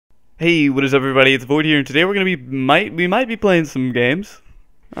Hey, what is up, everybody? It's Void here, and today we're gonna be we might be playing some games.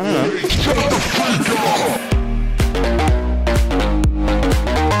 I don't know.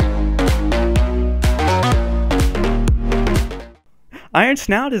 Iron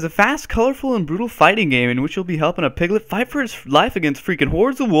Snout is a fast, colorful, and brutal fighting game in which you'll be helping a piglet fight for its life against freaking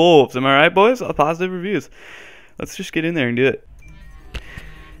hordes of wolves. Am I right, boys? Positive reviews. Let's just get in there and do it.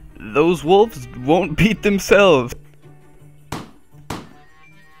 Those wolves won't beat themselves.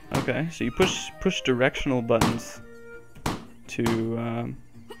 Okay, so you push directional buttons to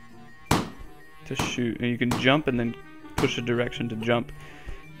shoot, and you can jump and then push a direction to jump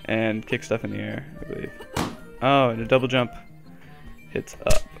and kick stuff in the air, I believe. Oh, and a double jump hits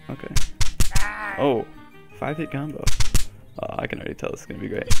up. Okay. Oh, 5-hit combo. Oh, I can already tell this is gonna be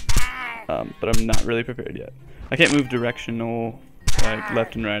great. But I'm not really prepared yet. I can't move directional, like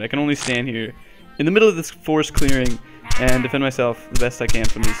left and right. I can only stand here in the middle of this forest clearing and defend myself the best I can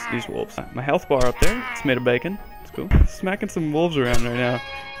from these wolves. My health bar up there, it's made of bacon. It's cool. Smacking some wolves around right now.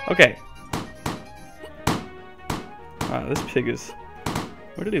 Okay. Wow, this pig is...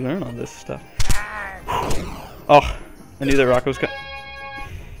 Where did he learn all this stuff? Oh, I knew that rocket was coming.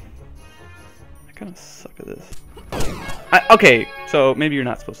 I kind of suck at this. Okay, so maybe you're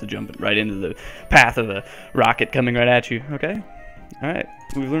not supposed to jump right into the path of a rocket coming right at you, okay? Alright,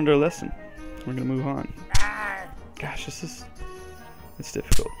 we've learned our lesson. We're gonna move on. Gosh, it's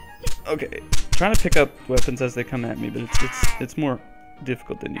difficult. Okay, trying to pick up weapons as they come at me, but it's more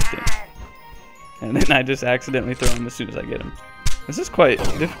difficult than you think. And then I just accidentally throw them as soon as I get them. This is quite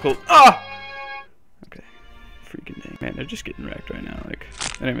difficult. Ah! Okay, freaking dang. Man, they're just getting wrecked right now. Like,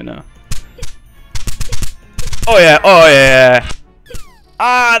 I don't even know. Oh yeah, oh yeah!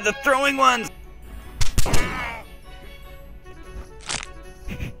 Ah, the throwing ones!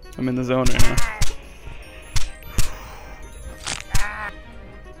 I'm in the zone right now.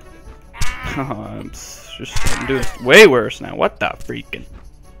 Oh, I'm doing way worse now. What the freaking?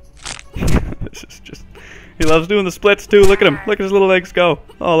 This is just... He loves doing the splits too. Look at him. Look at his little legs go.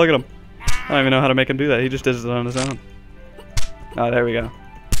 Oh, look at him. I don't even know how to make him do that. He just does it on his own. Oh, there we go.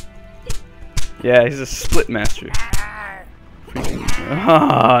 Yeah, he's a split master. Freaking...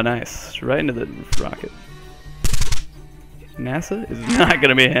 Oh, nice. Right into the rocket. NASA is not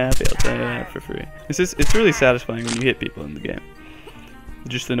gonna be happy, I'll tell you that for free. It's really satisfying when you hit people in the game.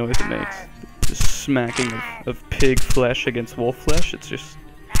 Just the noise it makes. The smacking of pig flesh against wolf flesh,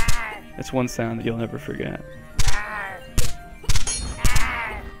 it's one sound that you'll never forget.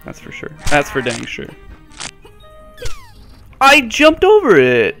 That's for sure. That's for dang sure. I jumped over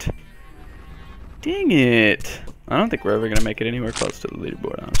it! Dang it. I don't think we're ever gonna make it anywhere close to the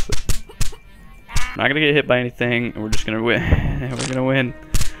leaderboard, honestly. I'm not gonna get hit by anything, and we're just gonna win. We're gonna win.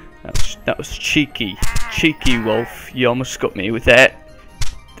 That was cheeky. Cheeky wolf. You almost got me with that.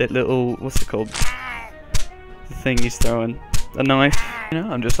 That little, what's it called? The thing he's throwing. A knife. You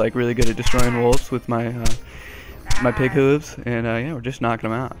know, I'm just like really good at destroying wolves with my my pig hooves, and yeah, we're just knocking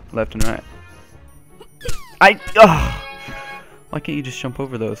them out left and right. Why can't you just jump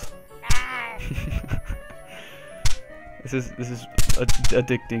over those? This is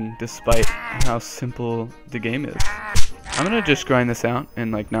addicting, despite how simple the game is. I'm gonna just grind this out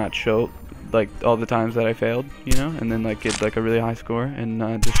and like not show like all the times that I failed, you know, and then like get like a really high score and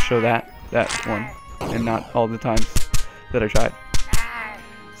just show that one, and not all the times that I tried.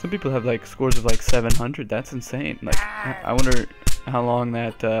 Some people have like scores of like 700. That's insane. Like, I wonder how long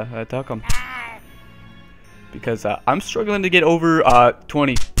that took them. Because I'm struggling to get over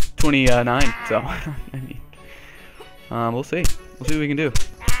 29. So I mean, we'll see. We'll see what we can do.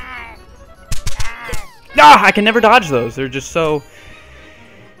 Ah, I can never dodge those. They're just so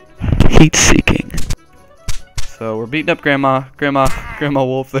heat-seeking. So we're beating up Grandma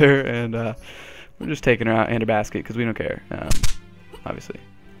Wolf there, and we're just taking her out and her basket because we don't care. Obviously,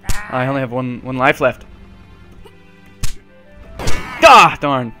 I only have one life left. Ah,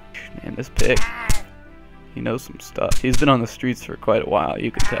 darn! Man, this pig. He knows some stuff. He's been on the streets for quite a while.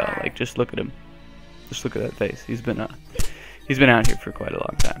 You can tell. Like, just look at him. Just look at that face. He's been out here for quite a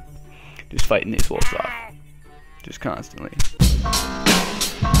long time, just fighting these wolves off, just constantly.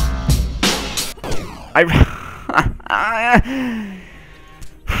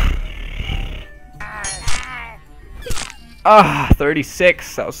 Ah,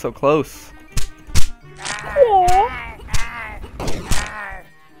 36. That was so close.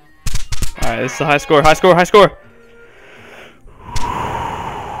 Alright, this is a high score, high score, high score.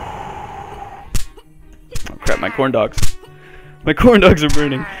 Oh crap, my corn dogs. My corn dogs are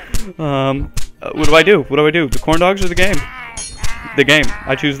burning. What do I do? What do I do? The corn dogs or the game? The game.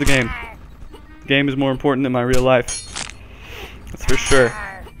 I choose the game. The game is more important than my real life. That's for sure.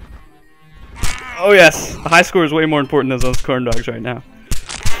 Oh yes, the high score is way more important than those corn dogs right now.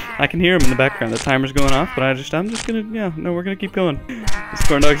 I can hear them in the background. The timer's going off, but I'm just gonna, yeah, no, we're gonna keep going. These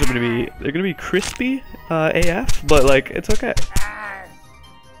corn dogs are they're gonna be crispy, AF, but like, it's okay.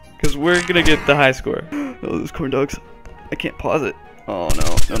 Cause we're gonna get the high score. Oh, those corn dogs. I can't pause it. Oh no.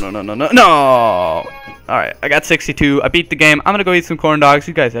 Alright, I got 62. I beat the game. I'm gonna go eat some corn dogs.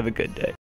 You guys have a good day.